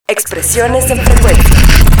Expresiones en frecuencia.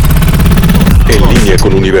 En línea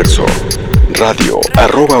con Universo.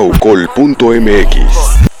 radio@ucol.mx.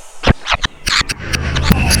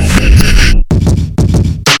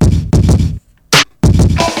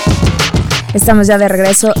 Estamos ya de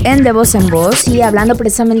regreso en De Voz en Voz y hablando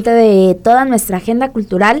precisamente de toda nuestra agenda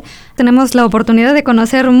cultural. Tenemos la oportunidad de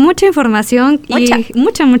conocer mucha información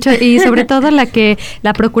mucha y sobre todo la que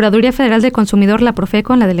la Procuraduría Federal del Consumidor, la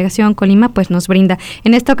Profeco, en la Delegación Colima, pues nos brinda.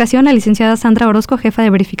 En esta ocasión, la licenciada Sandra Orozco, jefa de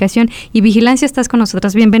Verificación y Vigilancia, estás con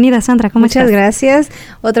nosotras. Bienvenida, Sandra, ¿cómo estás? Muchas gracias.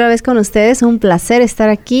 Otra vez con ustedes, un placer estar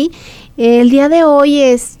aquí. El día de hoy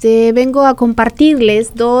vengo a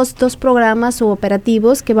compartirles dos programas o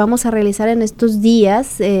operativos que vamos a realizar en estos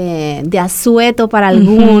días de asueto para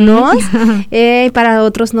algunos, para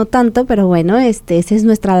otros no tanto, pero bueno, esa es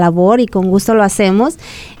nuestra labor y con gusto lo hacemos.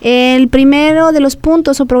 El primero de los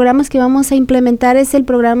puntos o programas que vamos a implementar es el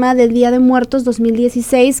programa del Día de Muertos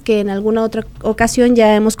 2016, que en alguna otra ocasión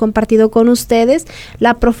ya hemos compartido con ustedes.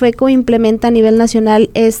 La Profeco implementa a nivel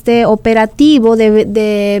nacional este operativo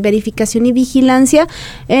de verificación y vigilancia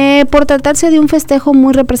por tratarse de un festejo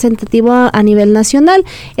muy representativo a nivel nacional.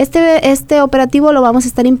 Este operativo lo vamos a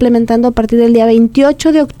estar implementando a partir del día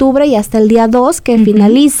 28 de octubre y hasta el día 2 que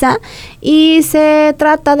finaliza, y se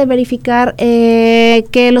trata de verificar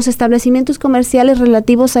que los establecimientos comerciales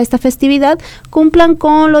relativos a esta festividad cumplan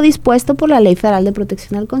con lo dispuesto por la Ley Federal de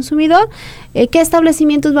Protección al Consumidor. ¿Qué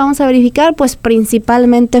establecimientos vamos a verificar? Pues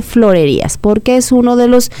principalmente florerías, porque es uno de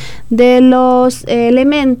los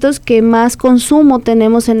elementos que más consumo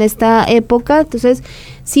tenemos en esta época. Entonces,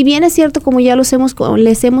 si bien es cierto, como ya les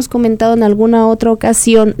hemos comentado en alguna otra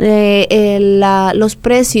ocasión, los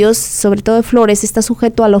precios, sobre todo de flores, está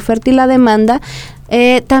sujeto a la oferta y la demanda.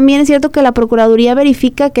 También es cierto que la Procuraduría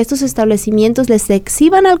verifica que estos establecimientos les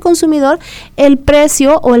exhiban al consumidor el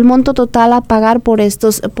precio o el monto total a pagar por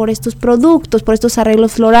estos productos, por estos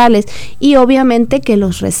arreglos florales, y obviamente que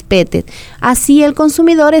los respeten. Así el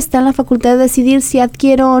consumidor está en la facultad de decidir si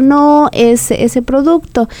adquiere o no ese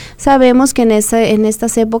producto. Sabemos que en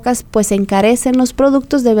estas épocas pues se encarecen los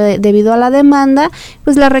productos debido a la demanda.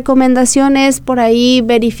 Pues la recomendación es por ahí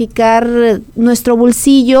verificar nuestro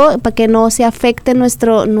bolsillo para que no se afecte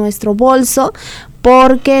nuestro bolso,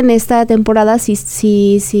 porque en esta temporada sí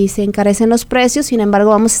se encarecen los precios. Sin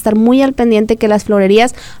embargo, vamos a estar muy al pendiente que las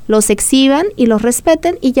florerías los exhiban y los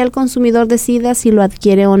respeten, y ya el consumidor decida si lo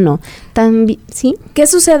adquiere o no. ¿Sí? ¿Qué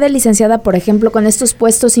sucede, licenciada, por ejemplo, con estos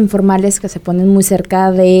puestos informales que se ponen muy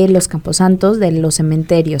cerca de los camposantos, de los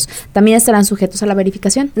cementerios? ¿También estarán sujetos a la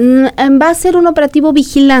verificación? Va a ser un operativo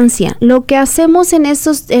vigilancia. Lo que hacemos en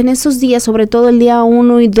esos días, sobre todo el día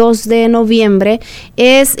 1 y 2 de noviembre,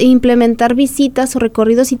 es implementar visitas o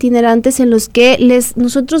recorridos itinerantes en los que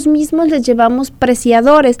nosotros mismos les llevamos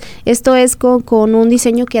preciadores. Esto es con un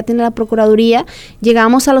diseño que ya tiene la Procuraduría.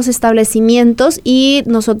 Llegamos a los establecimientos y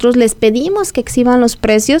nosotros les pedimos que exhiban los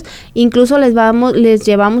precios, incluso les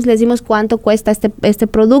decimos cuánto cuesta este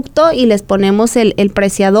producto y les ponemos el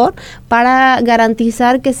preciador para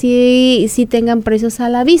garantizar que sí tengan precios a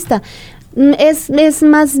la vista. Es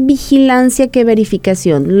más vigilancia que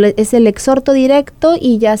verificación, es el exhorto directo,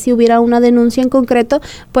 y ya si hubiera una denuncia en concreto,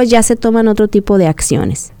 pues ya se toman otro tipo de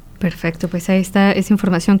acciones. Perfecto, pues ahí está esa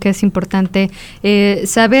información que es importante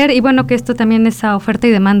saber, y bueno, que esto también es a oferta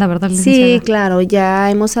y demanda, ¿verdad, licenciada? Sí, claro,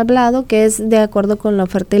 ya hemos hablado que es de acuerdo con la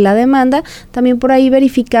oferta y la demanda. También por ahí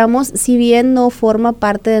verificamos, si bien no forma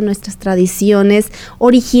parte de nuestras tradiciones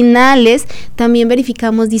originales, también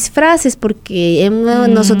verificamos disfraces, porque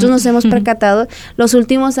nosotros nos hemos percatado los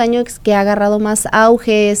últimos años que ha agarrado más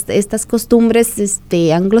auge estas costumbres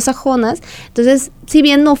anglosajonas. Entonces, si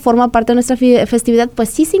bien no forma parte de nuestra festividad, pues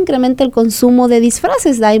sí se incrementa el consumo de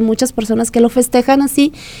disfraces. Hay muchas personas que lo festejan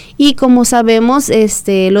así, y como sabemos,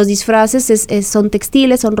 los disfraces son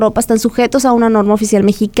textiles, son ropas, están sujetos a una norma oficial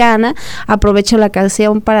mexicana. Aprovecho la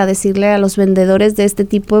ocasión para decirle a los vendedores de este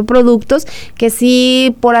tipo de productos que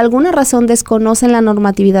si por alguna razón desconocen la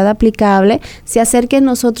normatividad aplicable, se acerquen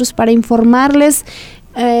nosotros para informarles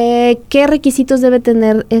qué requisitos debe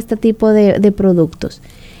tener este tipo de productos.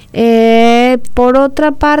 Por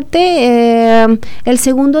otra parte, el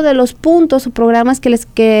segundo de los puntos o programas que les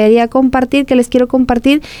quiero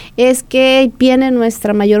compartir, es que viene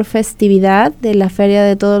nuestra mayor festividad de la Feria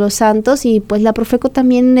de Todos los Santos, y pues la Profeco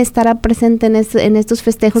también estará presente en estos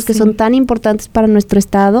festejos que son tan importantes para nuestro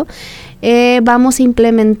estado. Vamos a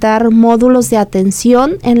implementar módulos de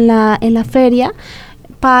atención en la feria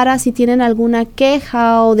para si tienen alguna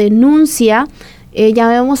queja o denuncia.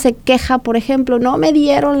 Llamémosle queja, por ejemplo, no me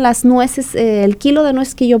dieron las nueces, el kilo de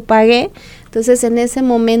nueces que yo pagué. Entonces, en ese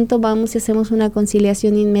momento vamos y hacemos una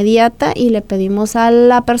conciliación inmediata y le pedimos a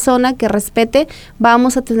la persona que respete.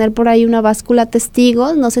 Vamos a tener por ahí una báscula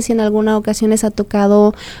testigo, no sé si en alguna ocasión les ha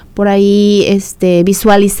tocado por ahí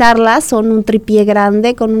visualizarlas, son un tripié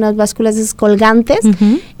grande con unas básculas colgantes,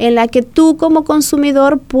 en la que tú como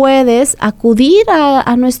consumidor puedes acudir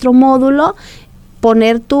a nuestro módulo,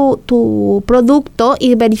 poner tu producto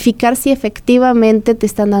y verificar si efectivamente te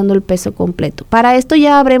están dando el peso completo. Para esto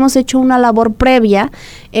ya habremos hecho una labor previa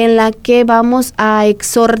en la que vamos a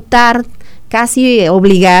exhortar, casi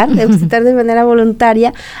obligar de manera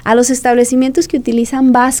voluntaria a los establecimientos que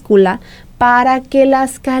utilizan báscula para que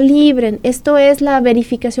las calibren. Esto es la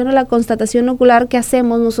verificación o la constatación ocular que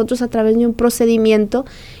hacemos nosotros a través de un procedimiento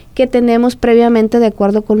que tenemos previamente de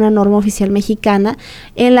acuerdo con una norma oficial mexicana,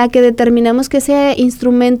 en la que determinamos que ese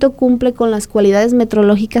instrumento cumple con las cualidades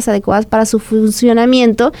metrológicas adecuadas para su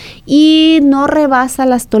funcionamiento y no rebasa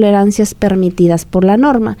las tolerancias permitidas por la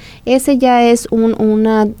norma. Ese ya es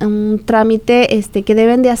un trámite que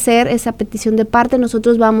deben de hacer, esa petición de parte.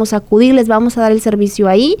 Nosotros vamos a acudir, les vamos a dar el servicio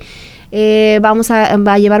ahí. Vamos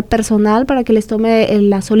a llevar personal para que les tome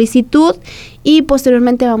la solicitud y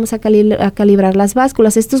posteriormente vamos a calibrar las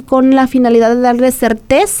básculas. Esto es con la finalidad de darle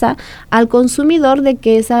certeza al consumidor de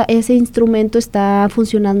que ese instrumento está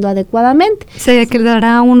funcionando adecuadamente. ¿Se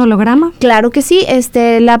dará un holograma? Claro que sí.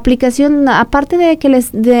 La aplicación, aparte de que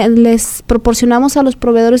les proporcionamos a los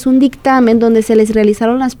proveedores un dictamen donde se les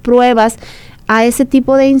realizaron las pruebas a ese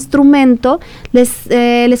tipo de instrumento,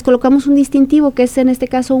 les colocamos un distintivo que es en este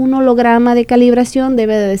caso un holograma de calibración,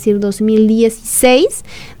 debe de decir 2016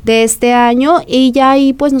 de este año, y ya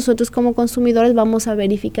ahí pues nosotros como consumidores vamos a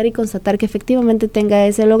verificar y constatar que efectivamente tenga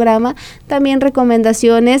ese holograma. También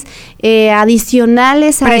recomendaciones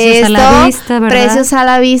adicionales a precios esto, a la vista, ¿verdad? Precios a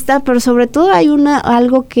la vista, pero sobre todo hay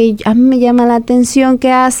algo que a mí me llama la atención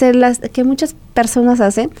que muchas personas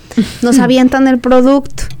hacen, nos avientan el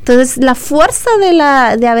producto. Entonces, la fuerza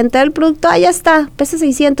de aventar el producto, ya está, pesa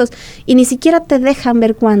 600, y ni siquiera te dejan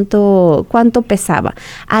ver cuánto pesaba.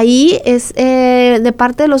 Ahí es de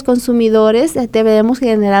parte de los consumidores, debemos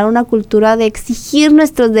generar una cultura de exigir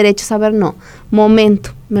nuestros derechos. A ver, no,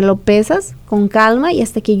 momento, me lo pesas con calma y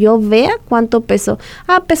hasta que yo vea cuánto pesó.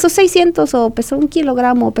 Pesó 600 o pesó 1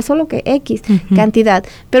 kilogramo o pesó lo que X cantidad,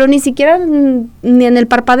 pero ni siquiera ni en el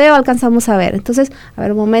parpadeo alcanzamos a ver. Entonces, a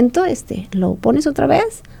ver, un momento, lo pones otra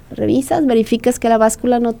vez, revisas, verificas que la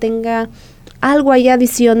báscula no tenga algo ahí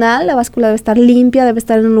adicional. La báscula debe estar limpia, debe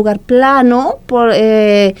estar en un lugar plano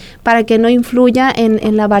para que no influya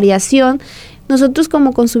en la variación. Nosotros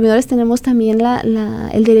como consumidores tenemos también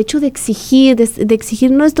el derecho de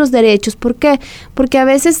exigir nuestros derechos. ¿Por qué? Porque a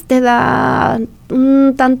veces te da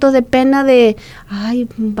un tanto de pena de,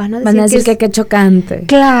 van a decir que qué chocante.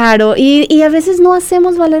 Claro, y a veces no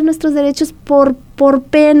hacemos valer nuestros derechos por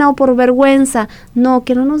pena o por vergüenza. No,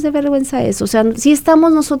 que no nos dé vergüenza eso. O sea, sí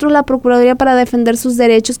estamos nosotros, la Procuraduría, para defender sus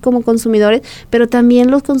derechos como consumidores, pero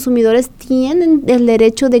también los consumidores tienen el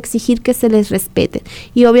derecho de exigir que se les respete.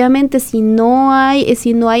 Y obviamente si no hay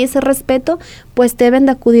ese respeto, pues deben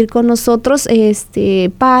de acudir con nosotros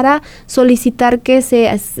para solicitar que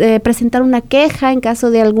presentar una queja en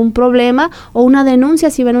caso de algún problema o una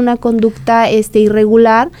denuncia si ven una conducta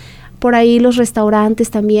irregular. Por ahí los restaurantes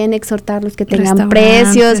también, exhortarlos que tengan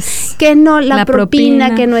precios, que no, la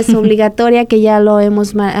propina que no es obligatoria, que ya lo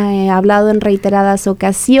hemos hablado en reiteradas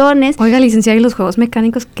ocasiones. Oiga, licenciada, y los juegos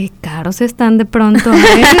mecánicos, qué caros están de pronto.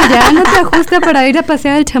 Ya no te ajusta para ir a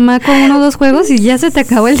pasear al chamaco 1 o 2 juegos y ya se te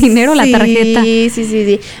acabó el dinero, la tarjeta.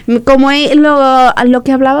 Sí. Como lo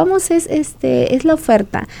que hablábamos es la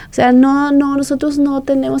oferta. O sea, nosotros no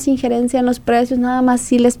tenemos injerencia en los precios, nada más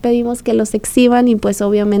sí les pedimos que los exhiban y pues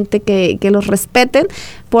obviamente que los respeten.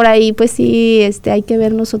 Por ahí pues sí hay que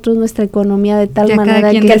ver nosotros nuestra economía de tal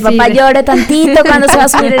manera que el papá llore tantito cuando se va a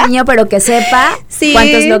subir el niño, pero que sepa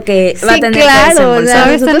cuánto es lo que va a tener que desembolsar.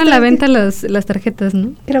 Ahora están a la venta las tarjetas,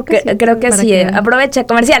 ¿no? Creo que sí. Aprovecha,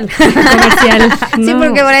 comercial. No. Sí,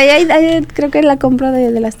 porque por ahí hay, creo que la compra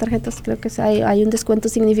de las tarjetas, creo que hay un descuento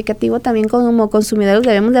significativo. También como consumidores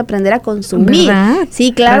debemos de aprender a consumir. ¿Verdad?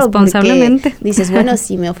 Sí, claro. Responsablemente. Dices, bueno,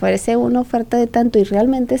 si me ofrece una oferta de tanto y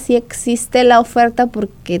realmente sí existe la oferta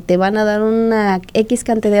porque te van a dar una X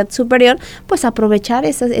cantidad superior, pues aprovechar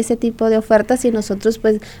ese tipo de ofertas y nosotros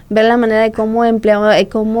pues ver la manera de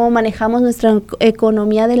cómo manejamos nuestra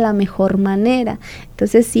economía de la mejor manera.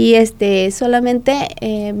 Entonces sí, solamente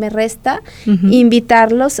me resta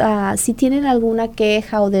invitarlos a, si tienen alguna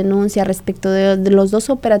queja o denuncia respecto de los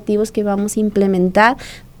 2 operativos que vamos a implementar,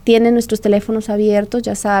 tienen nuestros teléfonos abiertos,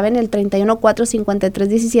 ya saben, el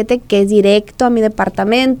 314-5317, que es directo a mi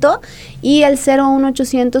departamento, y el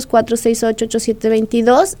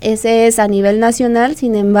 01800-468-8722, ese es a nivel nacional.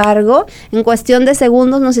 Sin embargo, en cuestión de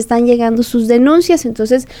segundos nos están llegando sus denuncias,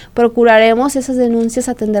 entonces procuraremos esas denuncias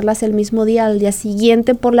atenderlas el mismo día, al día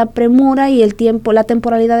siguiente, por la premura y el tiempo, la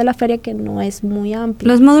temporalidad de la feria, que no es muy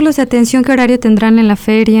amplia. ¿Los módulos de atención qué horario tendrán en la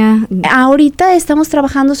feria? Ahorita estamos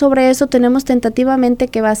trabajando sobre eso, tenemos tentativamente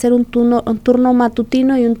que va a ser un turno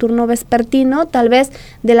matutino y un turno vespertino, tal vez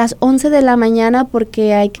de las 11 de la mañana,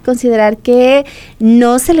 porque hay que considerar que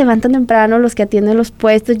no se levantan temprano los que atienden los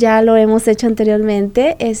puestos, ya lo hemos hecho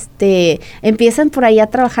anteriormente, empiezan por ahí a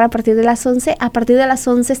trabajar a partir de las 11, a partir de las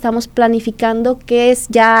 11 estamos planificando que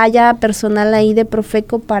ya haya personal ahí de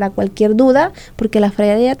Profeco para cualquier duda, porque la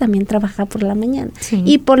feria también trabaja por la mañana. Sí.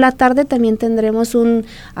 Y por la tarde también tendremos un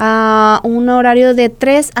horario de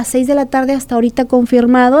 3 a 6 de la tarde, hasta ahorita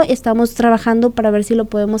confirmado. Estamos trabajando para ver si lo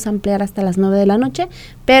podemos ampliar hasta las 9 de la noche,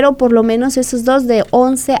 pero por lo menos esos dos, de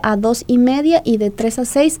 11 a 2:30 y de 3 a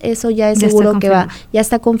 6, eso ya es seguro que ya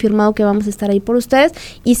está confirmado que vamos a estar ahí por ustedes,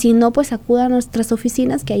 y si no, pues acudan a nuestras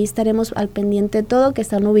oficinas, que ahí estaremos al pendiente de todo, que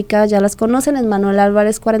están ubicadas, ya las conocen, en Manuel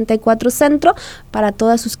Álvarez 44 Centro, para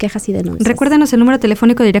todas sus quejas y denuncias. Recuérdenos el número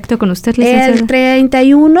telefónico directo con usted, licenciada. El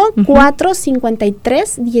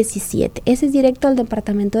 31-453-17. Ese es directo al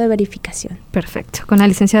Departamento de Verificación. Perfecto. Con la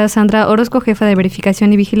licenciada Sandra Orozco, jefa de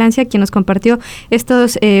Verificación y Vigilancia, quien nos compartió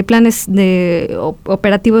estos planes de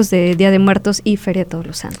operativos de Día de Muertos y Feria de Todos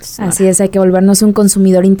los Santos. Así es, hay que volvernos un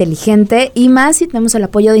consumidor inteligente, y más si tenemos el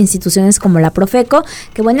apoyo de instituciones como la Profeco,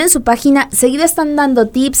 que bueno, en su página seguido están dando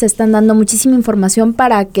tips, están dando muchísima información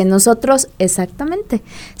para que nosotros exactamente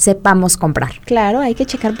sepamos comprar. Claro, hay que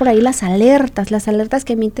checar por ahí las alertas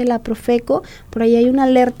que emite la Profeco. Por ahí hay una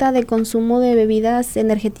alerta de consumo de bebidas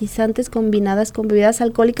energetizantes combinadas con bebidas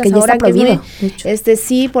alcohólicas, que ya ahora está prohibido, que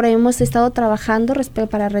sí, por ahí hemos estado trabajando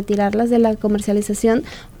para retirarlas de la comercialización,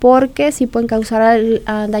 porque sí pueden causar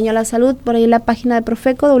daño a la salud. Por ahí en la página de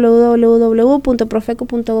Profeco,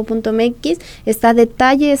 www.profeco.gov.mx, está a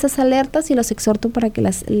detalle esas alertas, y los exhorto para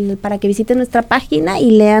que visiten nuestra página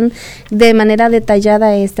y lean de manera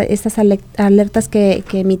detallada estas alertas que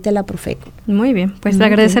emite la Profeco. Muy bien, pues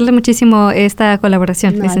agradecerle muchísimo esta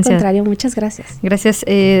colaboración, no, licenciada. Al contrario, muchas gracias. Gracias,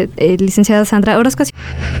 licenciada Sandra Orozco.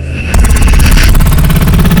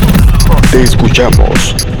 Te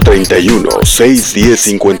escuchamos. 31 610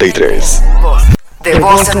 53. De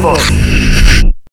voz en voz.